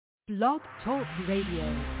Blog Talk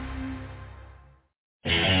Radio.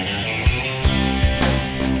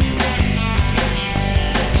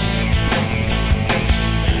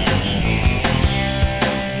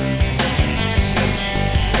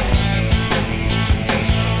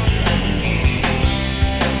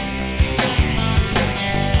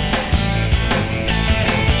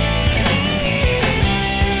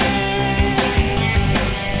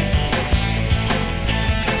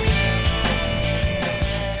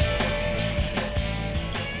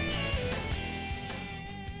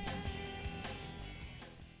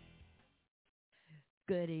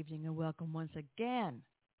 Good evening and welcome once again,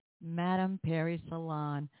 Madame Perry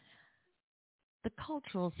Salon, the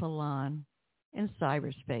cultural salon in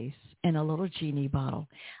cyberspace in a little genie bottle.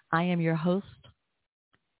 I am your host,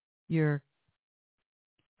 your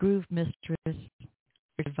groove mistress,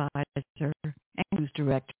 your advisor, and news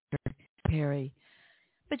director, Perry.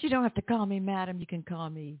 But you don't have to call me Madam. You can call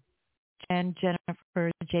me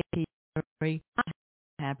Jennifer, JP Perry. I'm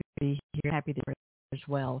happy to be here, happy to be here as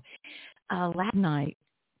well. Last night,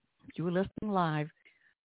 if you were listening live,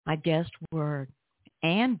 my guests were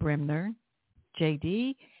Ann Bremner,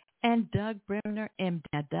 JD, and Doug Bremner, M.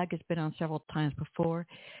 Doug has been on several times before,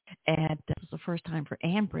 and this was the first time for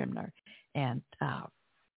Ann Bremner. And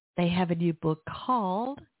they have a new book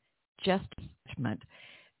called Just Judgment.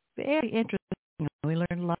 Very interesting. We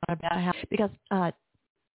learned a lot about how, because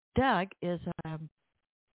Doug is a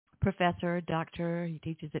professor, doctor. He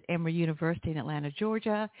teaches at Emory University in Atlanta,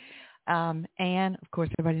 Georgia. And, of course,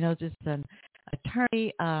 everybody knows this is an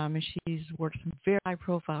attorney. She's worked some very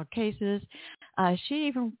high-profile cases. She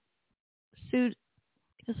even sued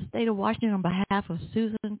the state of Washington on behalf of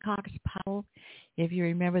Susan Cox Powell. If you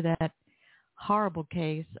remember that horrible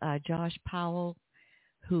case, Josh Powell,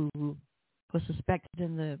 who was suspected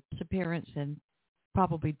in the disappearance and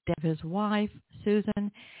probably death of his wife,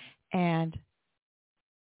 Susan, and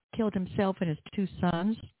killed himself and his two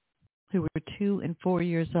sons, who were 2 and 4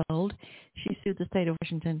 years old. She sued the state of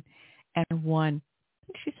Washington and won. I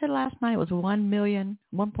think she said last night it was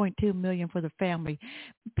 $1.2 million for the family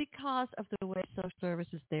because of the way social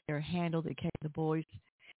services there handled the case. The boy's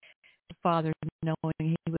father knowing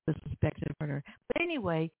he was suspected of murder. But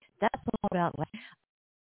anyway, that's all about that.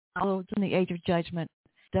 Although it's in the age of judgment,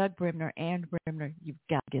 Doug Bremner, Ann Bremner, you've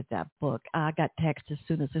got to get that book. I got text as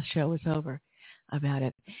soon as the show was over about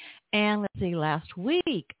it. And let's see, last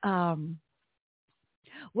week, let's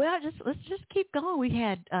just keep going. We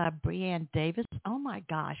had Brianne Davis. Oh my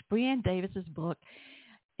gosh, Brianne Davis's book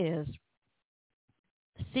is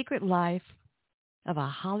The Secret Life of a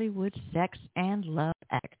Hollywood Sex and Love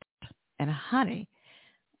Addict. And honey,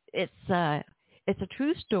 it's a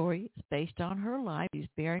true story. It's based on her life. She's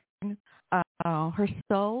bearing her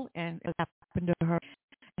soul and what happened to her,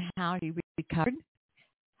 and how she recovered.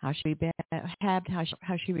 How she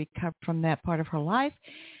recovered from that part of her life,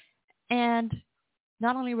 and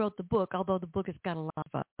not only wrote the book, although the book has got a lot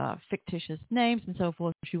of fictitious names and so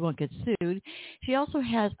forth, she won't get sued. She also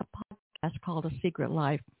has a podcast called A Secret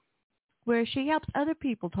Life, where she helps other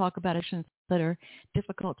people talk about issues that are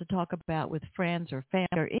difficult to talk about with friends or family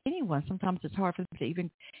or anyone. Sometimes it's hard for them to even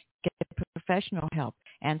get professional help.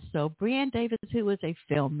 And so Brianne Davis, who is a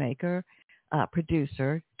filmmaker,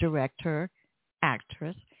 producer, director,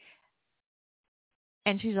 actress,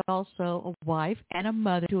 and she's also a wife and a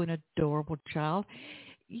mother to an adorable child.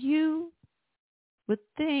 You would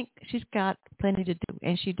think she's got plenty to do,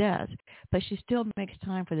 and she does, but she still makes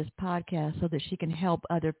time for this podcast so that she can help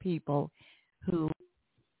other people who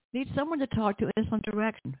need someone to talk to in some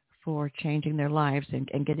direction for changing their lives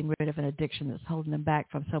and getting rid of an addiction that's holding them back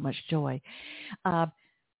from so much joy.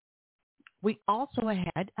 We also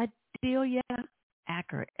had Adelia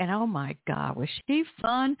Acker, and oh my God, was she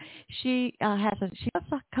fun? She was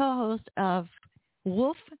a co-host of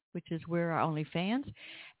Wolf, which is We're Our Only Fans,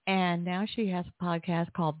 and now she has a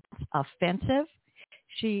podcast called Offensive.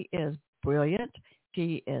 She is brilliant,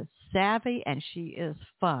 she is savvy, and she is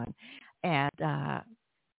fun. And I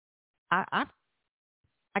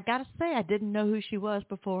gotta say, I didn't know who she was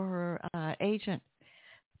before her agent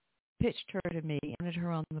pitched her to me, wanted her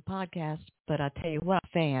on the podcast, but I tell you what,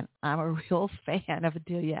 I'm a real fan of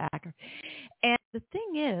Adelia Acker. And the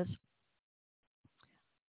thing is,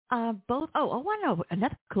 I know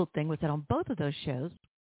another cool thing was that on both of those shows,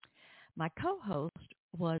 my co-host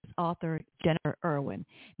was author Jennifer Irwin.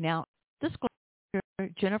 Now, disclosure,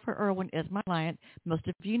 Jennifer Irwin is my client. Most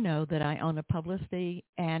of you know that I own a publicity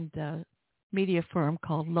and media firm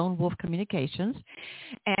called Lone Wolf Communications,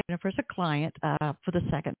 and Jennifer's a client for the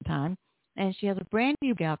second time, and she has a brand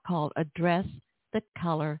new book out called Address the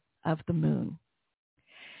Color of the Moon.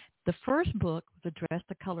 The first book was Address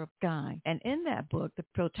the Color of Sky. And in that book, the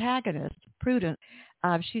protagonist, Prudence,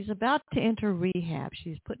 she's about to enter rehab.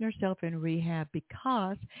 She's putting herself in rehab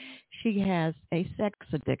because she has a sex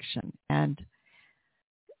addiction. And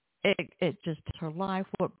it just her life,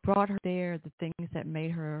 what brought her there, the things that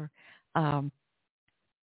made her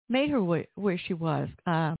where she was.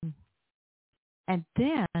 And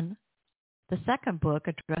then the second book,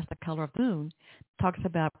 Address the Color of the Moon, talks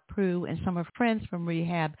about Prue and some of her friends from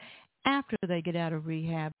rehab after they get out of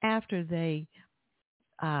rehab, after they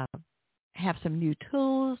have some new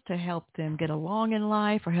tools to help them get along in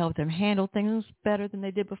life or help them handle things better than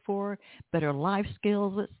they did before, better life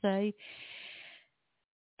skills, let's say.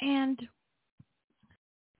 And,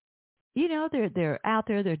 you know, they're out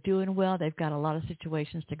there, they're doing well, they've got a lot of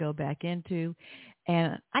situations to go back into.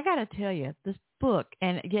 And I got to tell you, this book,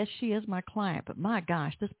 and yes, she is my client, but my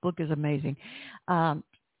gosh, this book is amazing. I'm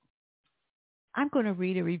going to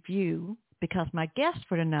read a review because my guest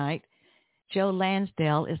for tonight, Joe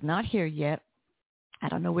Lansdale, is not here yet. I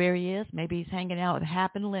don't know where he is. Maybe he's hanging out with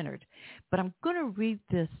Hap and Leonard. But I'm going to read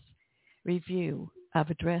this review of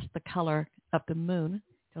Address the Color of the Moon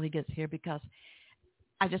till he gets here because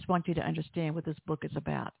I just want you to understand what this book is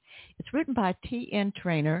about. It's written by T.N.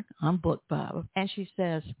 Trainer on BookBub, and she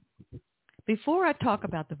says, before I talk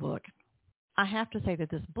about the book, I have to say that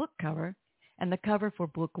this book cover and the cover for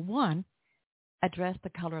book one, Address the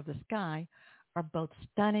Color of the Sky, are both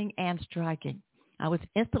stunning and striking. I was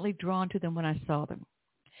instantly drawn to them when I saw them.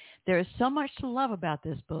 There is so much to love about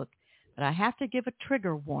this book, but I have to give a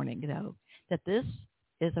trigger warning, though, that this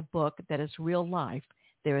is a book that is real life.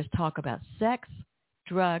 There is talk about sex,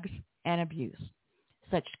 drugs, and abuse.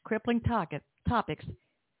 Such crippling topics.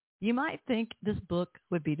 You might think this book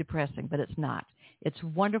would be depressing, but it's not. It's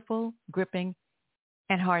wonderful, gripping,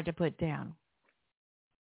 and hard to put down.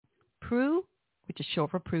 Prue, which is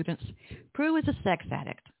short for Prudence, Prue is a sex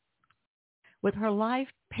addict. With her life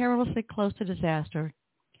perilously close to disaster,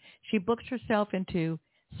 she books herself into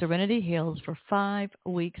Serenity Hills for 5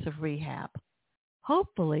 weeks of rehab.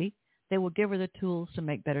 Hopefully, they will give her the tools to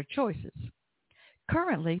make better choices.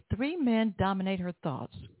 Currently, 3 men dominate her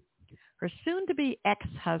thoughts. Her soon-to-be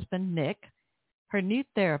ex-husband, Nick, her new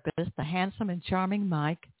therapist, the handsome and charming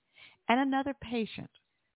Mike, and another patient,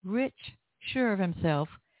 rich, sure of himself,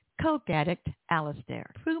 coke addict,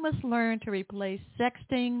 Alistair. Prue must learn to replace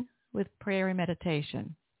sexting with prayer and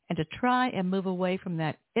meditation, and to try and move away from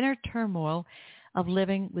that inner turmoil of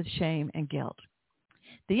living with shame and guilt.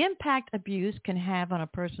 The impact abuse can have on a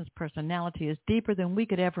person's personality is deeper than we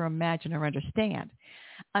could ever imagine or understand.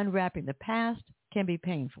 Unwrapping the past can be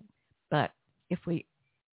painful, but if we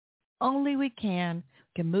can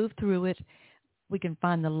move through it, we can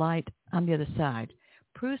find the light on the other side.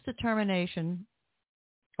 Prue's determined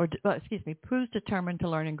to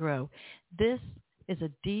learn and grow. This is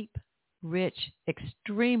a deep, rich,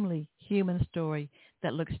 extremely human story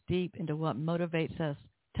that looks deep into what motivates us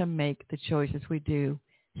to make the choices we do.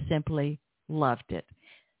 Simply loved it.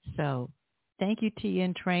 So thank you,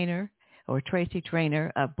 T.N. Trainer, or Tracy Trainer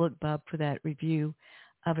of BookBub, for that review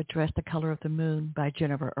of Address the Color of the Moon by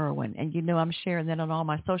Jennifer Irwin. And you know I'm sharing that on all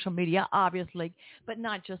my social media, obviously, but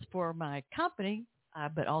not just for my company,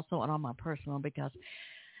 but also on all my personal, because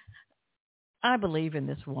I believe in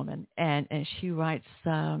this woman, and she writes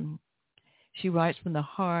from the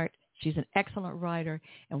heart. She's an excellent writer.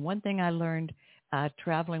 And one thing I learned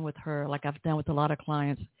traveling with her, like I've done with a lot of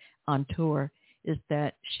clients on tour, is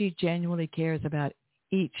that she genuinely cares about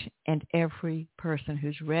each and every person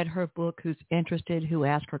who's read her book, who's interested, who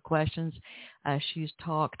asked her questions. She's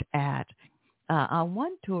talked at. On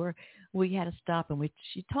one tour, we had to stop, and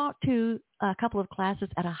she talked to a couple of classes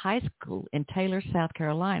at a high school in Taylor, South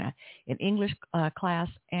Carolina, an English class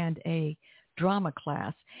and a drama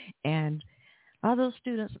class. And all those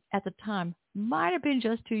students at the time might have been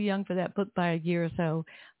just too young for that book by a year or so,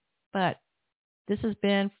 but this has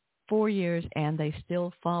been 4 years, and they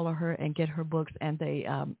still follow her and get her books, and they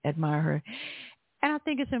admire her. And I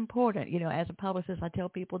think it's important, you know, as a publicist, I tell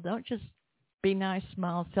people, don't just be nice,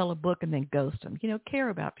 smile, sell a book, and then ghost them. You know, care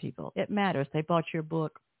about people. It matters. They bought your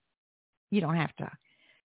book. You don't have to,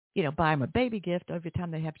 you know, buy them a baby gift every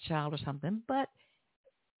time they have a child or something, but,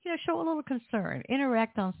 you know, show a little concern.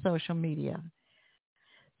 Interact on social media.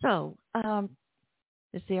 So,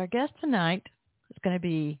 let's see, our guest tonight is going to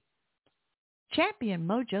be champion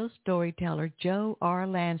Mojo Storyteller Joe R.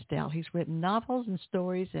 Lansdale. He's written novels and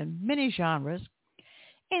stories in many genres,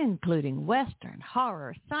 including Western,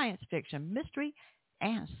 horror, science fiction, mystery,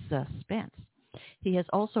 and suspense. He has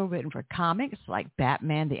also written for comics like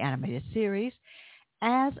Batman, the animated series.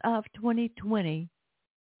 As of 2020,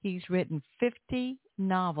 he's written 50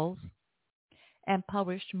 novels and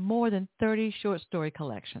published more than 30 short story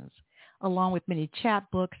collections, along with many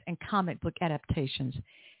chapbooks and comic book adaptations.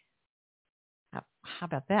 How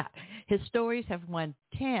about that? His stories have won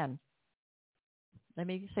 10. Let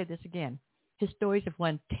me say this again. His stories have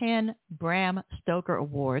won 10 Bram Stoker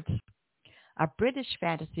Awards, a British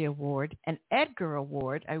Fantasy Award, an Edgar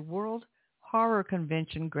Award, a World Horror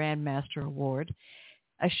Convention Grandmaster Award,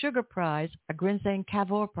 a Sugarprize, a Grinzane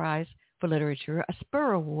Cavour Prize for Literature, a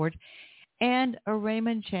Spur Award, and a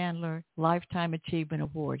Raymond Chandler Lifetime Achievement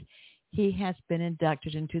Award. He has been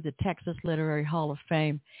inducted into the Texas Literary Hall of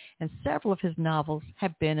Fame, and several of his novels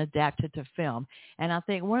have been adapted to film. And I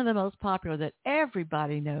think one of the most popular that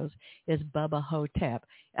everybody knows is Bubba Hotep.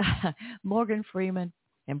 Morgan Freeman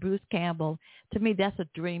and Bruce Campbell, to me, that's a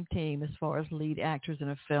dream team as far as lead actors in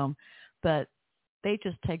a film. But they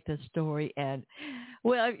just take this story and,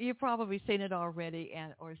 well, you've probably seen it already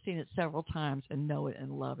or seen it several times and know it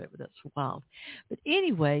and love it. But that's wild. But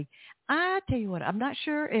anyway, I tell you what, I'm not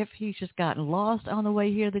sure if he's just gotten lost on the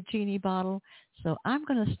way here to the Genie Bottle. So I'm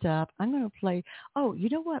going to stop. I'm going to play. Oh, you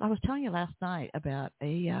know what? I was telling you last night about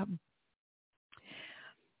a,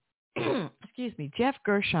 excuse me, Jeff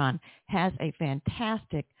Gershon has a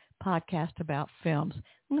fantastic podcast about films.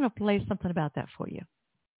 I'm going to play something about that for you.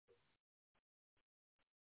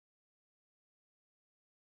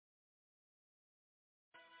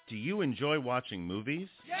 Do you enjoy watching movies?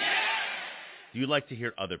 Yes! Do you like to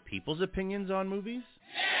hear other people's opinions on movies?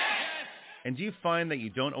 Yes! And do you find that you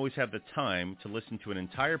don't always have the time to listen to an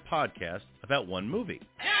entire podcast about one movie?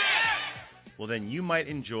 Yes! Well, then you might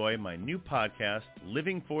enjoy my new podcast,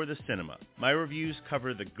 Living for the Cinema. My reviews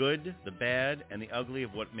cover the good, the bad, and the ugly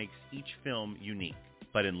of what makes each film unique,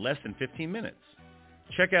 but in less than 15 minutes.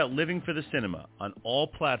 Check out Living for the Cinema on all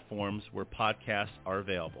platforms where podcasts are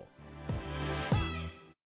available.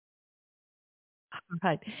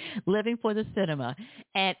 Right, Living for the Cinema,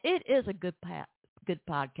 and it is a good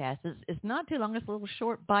podcast. It's not too long. It's a little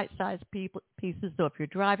short, bite-sized pieces. So if you're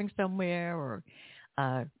driving somewhere, or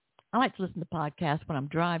I like to listen to podcasts when I'm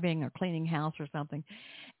driving or cleaning house or something,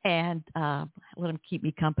 and let them keep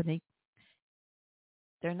me company.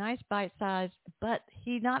 They're nice, bite-sized, but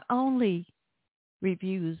he not only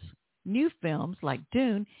reviews new films like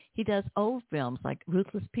Dune, he does old films like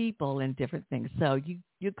Ruthless People and different things. So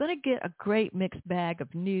you're going to get a great mixed bag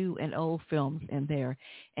of new and old films in there,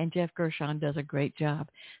 and Jeff Gershon does a great job.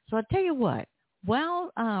 So I'll tell you what,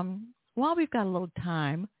 while we've got a little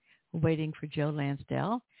time waiting for Joe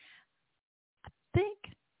Lansdale, I think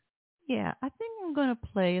I'm going to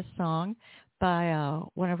play a song by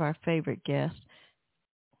one of our favorite guests.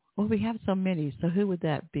 Well, we have so many, so who would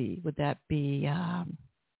that be? Would that be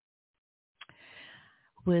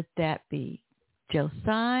Joe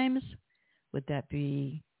Symes? Would that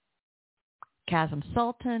be Kazim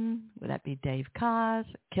Sultan? Would that be Dave Koz?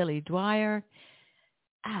 Kelly Dwyer?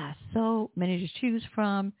 So many to choose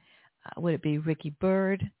from. Would it be Ricky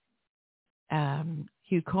Byrd?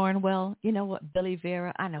 Hugh Cornwell? You know what? Billy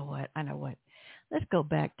Vera? I know what. Let's go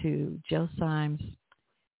back to Joe Symes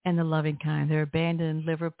and the Loving Kind. They're a band in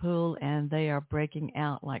Liverpool, and they are breaking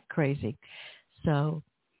out like crazy. So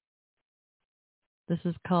this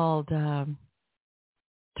is called Turn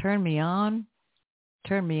Me On,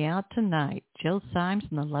 Turn Me Out Tonight. Joe Symes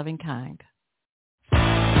and the Loving Kind.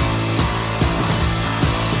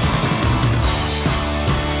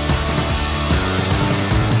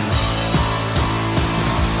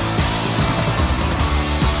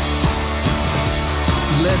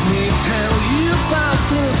 Let me tell you about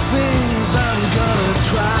the things I'm gonna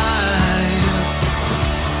try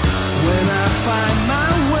when I find my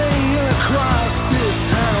way across this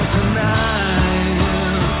town tonight.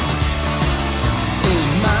 In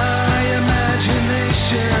my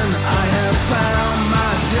imagination, I have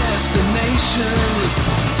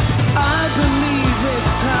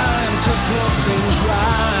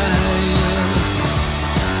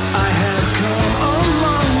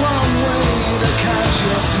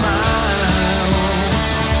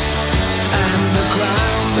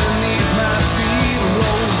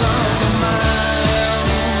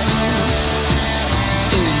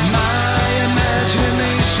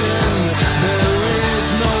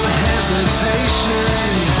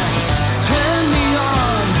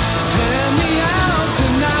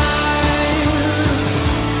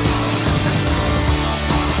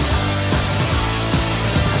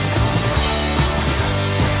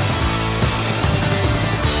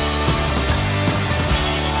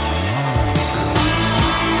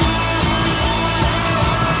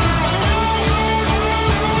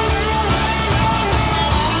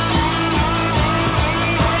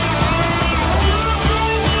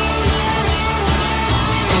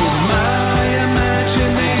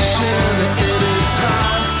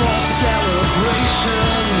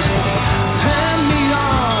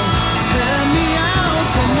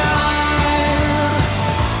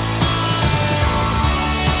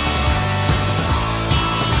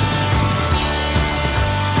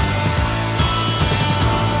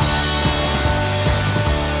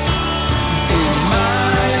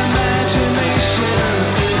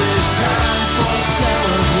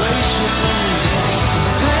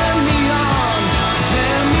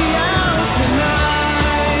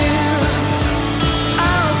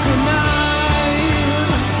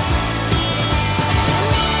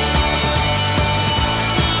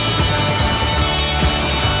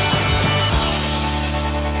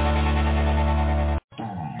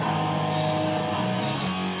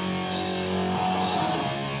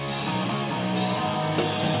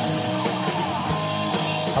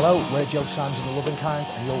Hello, we're Joe Sands and the Loving Kind,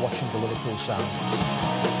 and you're watching the Liverpool Sound.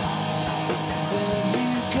 There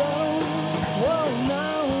you go, oh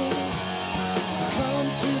no, come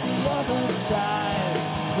to the other side,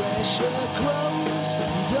 pressure grows,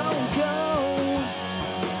 don't go,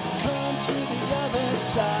 come to the other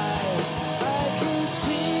side, I can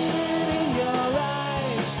see it in your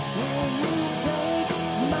eyes, will you take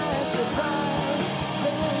my surprise,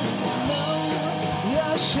 then you know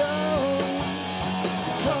you're sure,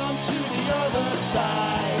 come to the other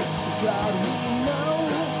side, God we know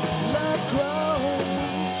love grows,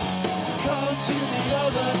 come to the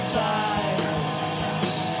other side,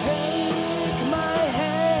 take my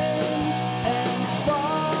hand and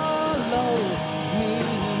follow me,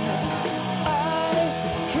 I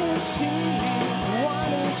can see you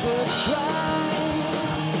wanting to try,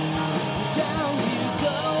 down you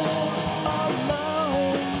go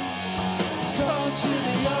alone, come to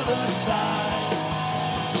the other side.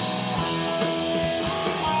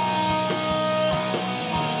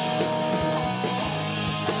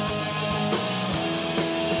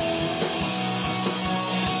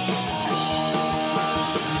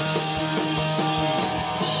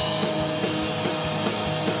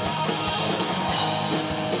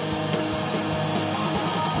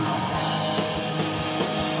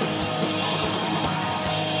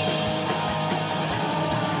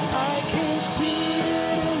 I can see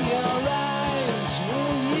it in your eyes,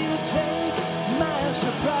 will you take my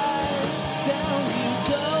surprise, down you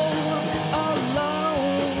go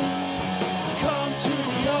alone, come to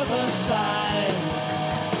the other side,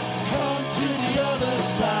 come to the other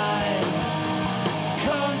side,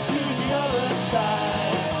 come to the other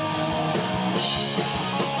side.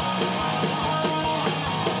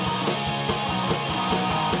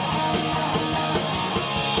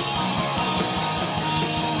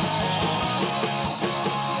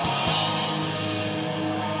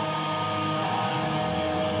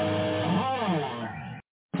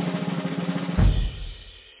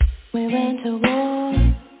 We went to war,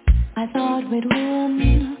 I thought we'd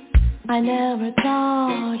win. I never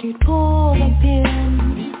thought you'd pull the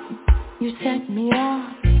pin. You set me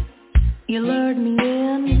up, you lured me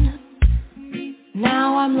in.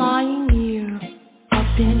 Now I'm lying here,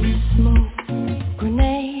 up in smoke.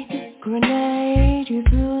 Grenade, grenade, you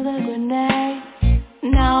threw the grenade.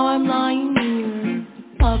 Now I'm lying here,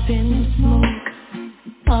 up in smoke,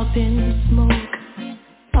 up in smoke,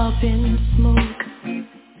 up in smoke.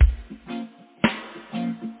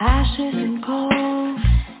 Ashes and coal,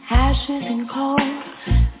 ashes and coal.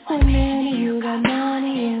 One minute you got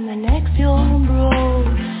money and the next you're broke.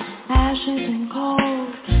 Ashes and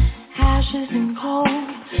coal, ashes and coal.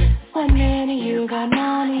 One minute you got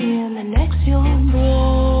money and the next you're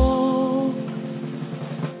broke.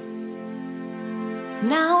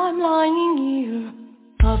 Now I'm lying here,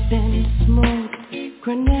 up in smoke.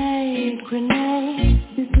 Grenade, grenade,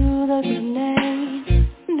 you threw the grenade.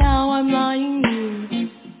 Now I'm lying here,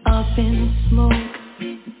 up in smoke,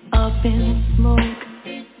 up in smoke,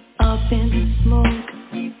 up in smoke.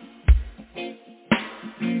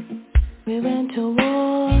 We went to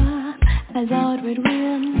war, I thought we'd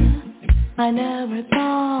win. I never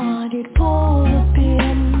thought you'd pull the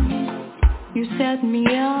pin. You set me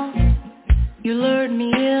up, you lured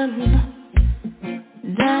me in.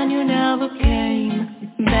 Then you never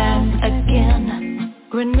came back again.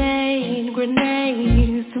 Grenade, grenade,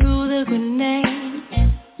 you threw the grenade.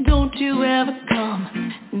 Don't you ever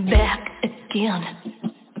come back again.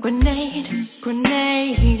 Grenade,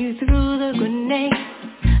 grenade, you threw the grenade.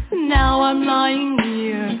 Now I'm lying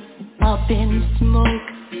here, up in smoke,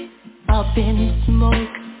 up in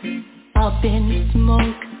smoke, up in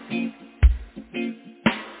smoke.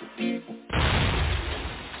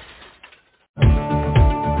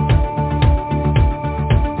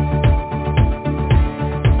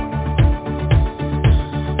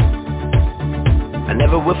 I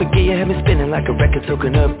never will forget you had me spinning like a record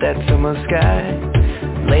soaking up that summer sky.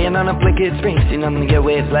 Laying on a blanket, Springsteen on the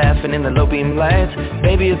airwaves, laughing in the low beam lights.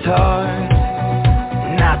 Baby, it's hard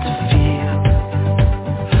not to feel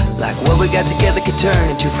like what we got together could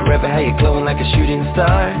turn into forever. How you're glowing like a shooting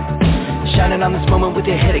star, shining on this moment with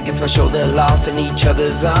your head against my shoulder, lost in each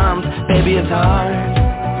other's arms. Baby, it's hard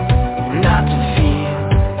not to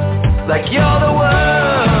feel like you're the one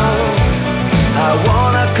I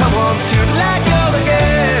wanna come home to, like you're the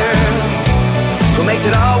girl who makes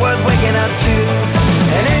it all worth waking up to.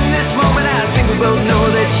 And in this moment I think we both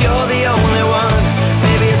know that you're the only one.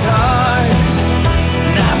 Baby, it's hard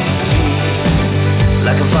not to feel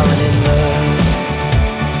like I'm falling in love.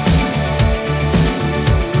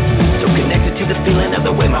 So connected to the feeling of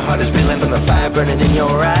the way my heart is reeling from the fire burning in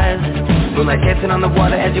your eyes. Moonlight dancing on the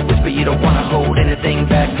water as you whisper you don't wanna hold anything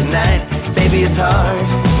back tonight. Baby, it's hard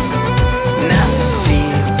not to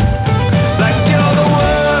feel like you're the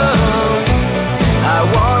one I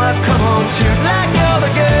wanna come home to, like you're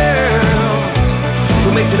the girl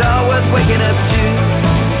who makes it all worth waking up to.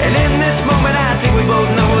 And in this moment I think we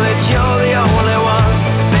both know that you're the only one.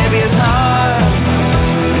 Baby, it's hard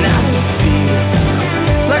not to feel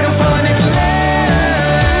like I'm falling in love.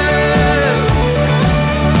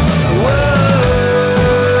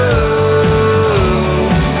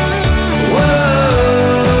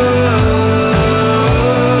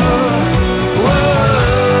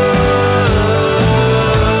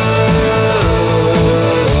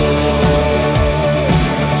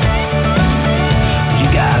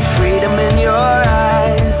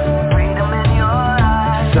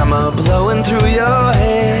 Blowing through your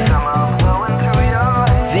hair,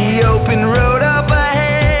 the open road up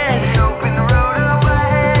ahead.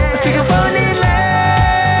 I think I'm falling in love,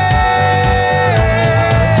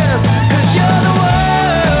 'cause you're the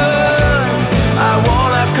one I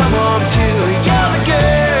wanna come home to. You're the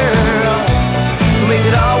girl who makes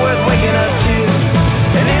it all worth waking up to.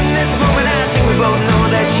 And in this moment I think we both know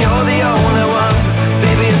that you're the only one.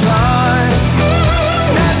 Baby, it's hard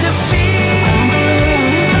not to feel.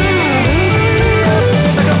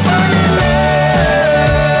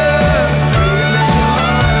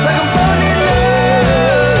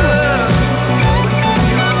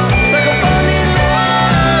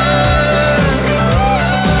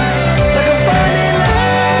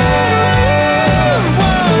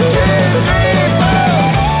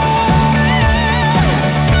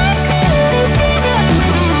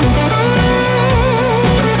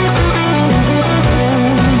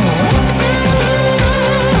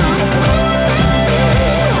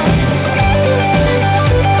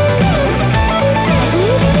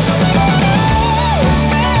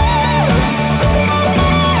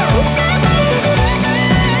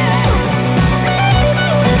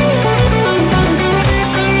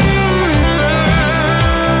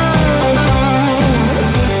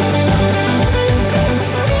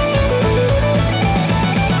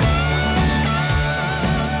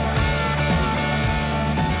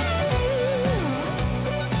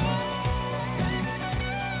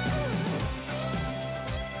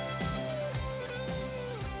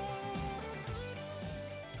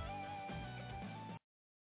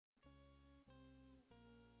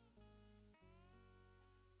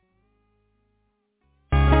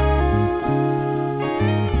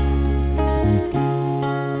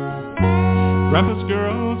 Breakfast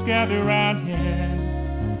girls gather round him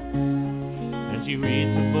as he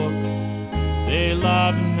reads a book they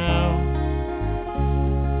love and know.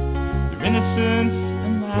 Their innocence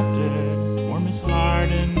and laughter warm his heart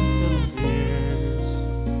and fill his ears.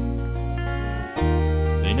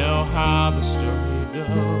 They know how the story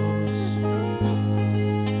goes.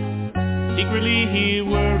 Secretly he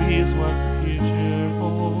worries what the future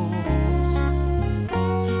holds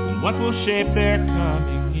and what will shape their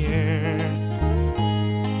coming years.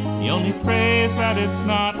 He only prays that it's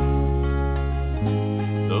not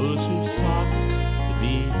those who sought to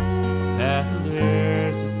be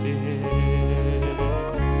peddlers of fear.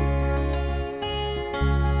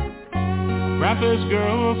 Grandpa's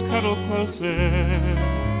girls cuddle closer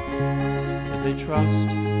as they trust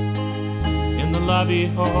in the love he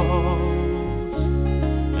holds.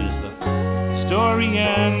 And as the story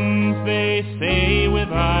ends, they say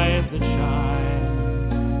with eyes that shine,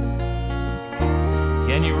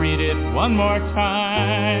 can you read it one more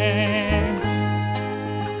time?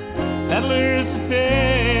 Peddlers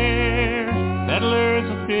appear,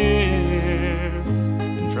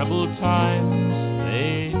 in troubled times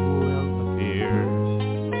they will appear.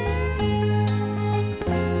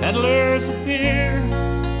 Peddlers appear,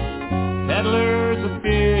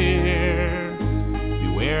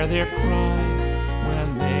 beware their cry when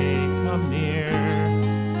they come near.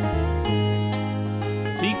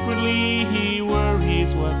 Secretly he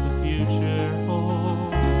worries what the future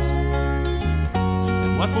holds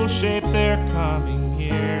and what will shape their coming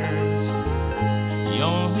years. He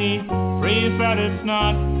only prays that it's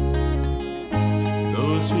not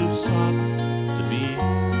those who sought to be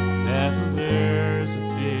peddlers of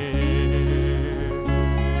fear,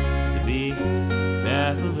 to be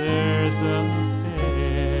peddlers of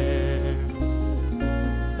fear.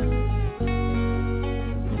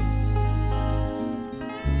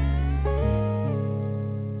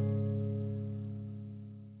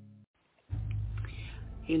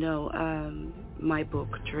 You know, my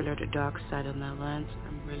book, Thriller, The Dark Side of Netherlands,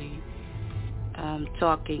 I'm really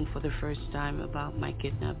talking for the first time about my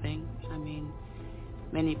kidnapping. I mean,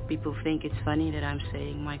 Many people think it's funny that I'm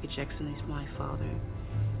saying Michael Jackson is my father,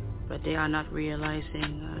 but they are not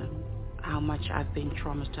realizing how much I've been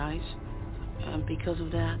traumatized because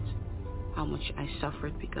of that, how much I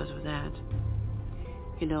suffered because of that.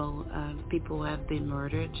 You know, people have been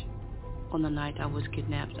murdered on the night I was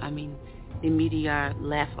kidnapped. I mean, the media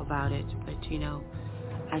laugh about it, but you know,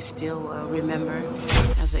 I still remember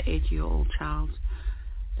as an 8-year-old child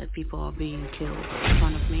that people are being killed in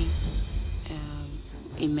front of me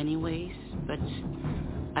in many ways, but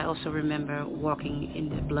I also remember walking in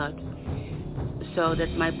the blood. So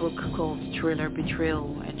that my book called Thriller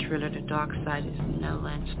Betrayal and Thriller The Dark Side is in the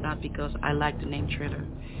Netherlands, not because I like the name Thriller,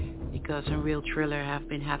 because a real thriller have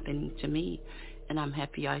been happening to me, and I'm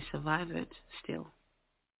happy I survived it still.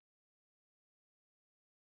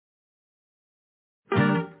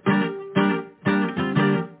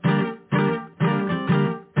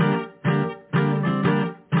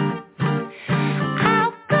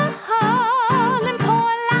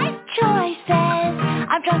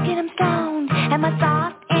 I'm drunk and I'm stoned, and my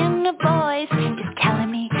soft inner voice is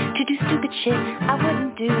telling me to do stupid shit I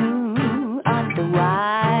wouldn't do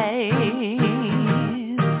otherwise.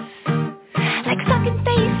 Like sucking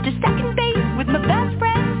face to second base with my best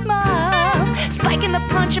friend's mom, spiking the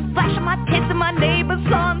punch and flashing my tits in my neighbor's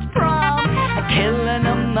son's prom, killing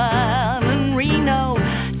a man in Reno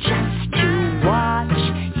just to watch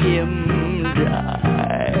him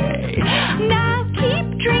die. Now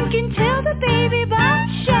keep drinking till the baby bump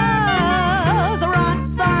shows. Rock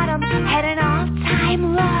bottom, heading off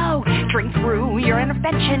time low. Drink through your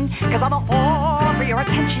intervention, cause I'm a whore for your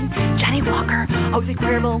attention. Johnny Walker, Jose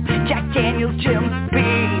Cuervo, Jack Daniels, Jim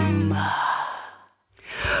Beam.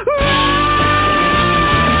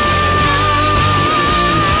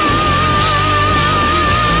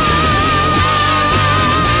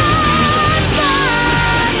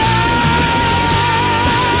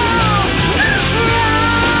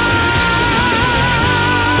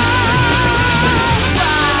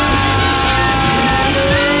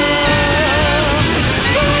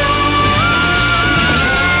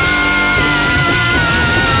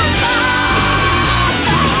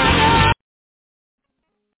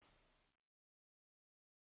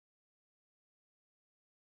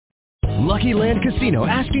 Lucky Land Casino,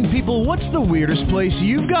 asking people, what's the weirdest place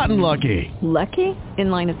you've gotten lucky? Lucky? In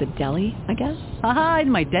line at the deli, I guess? Aha, in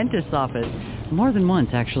my dentist's office. More than once,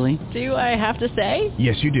 actually. Do I have to say?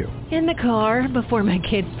 Yes, you do. In the car before my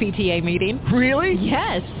kids' PTA meeting. Really?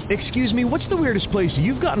 Yes. Excuse me, what's the weirdest place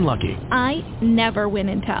you've gotten lucky? I never win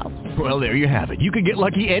and tell. Well, there you have it. You can get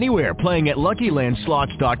lucky anywhere, playing at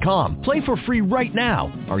LuckyLandSlots.com. Play for free right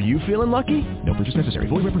now. Are you feeling lucky? No purchase necessary.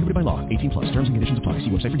 Void where prohibited by law. 18+. Terms and conditions apply. See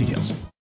website for details.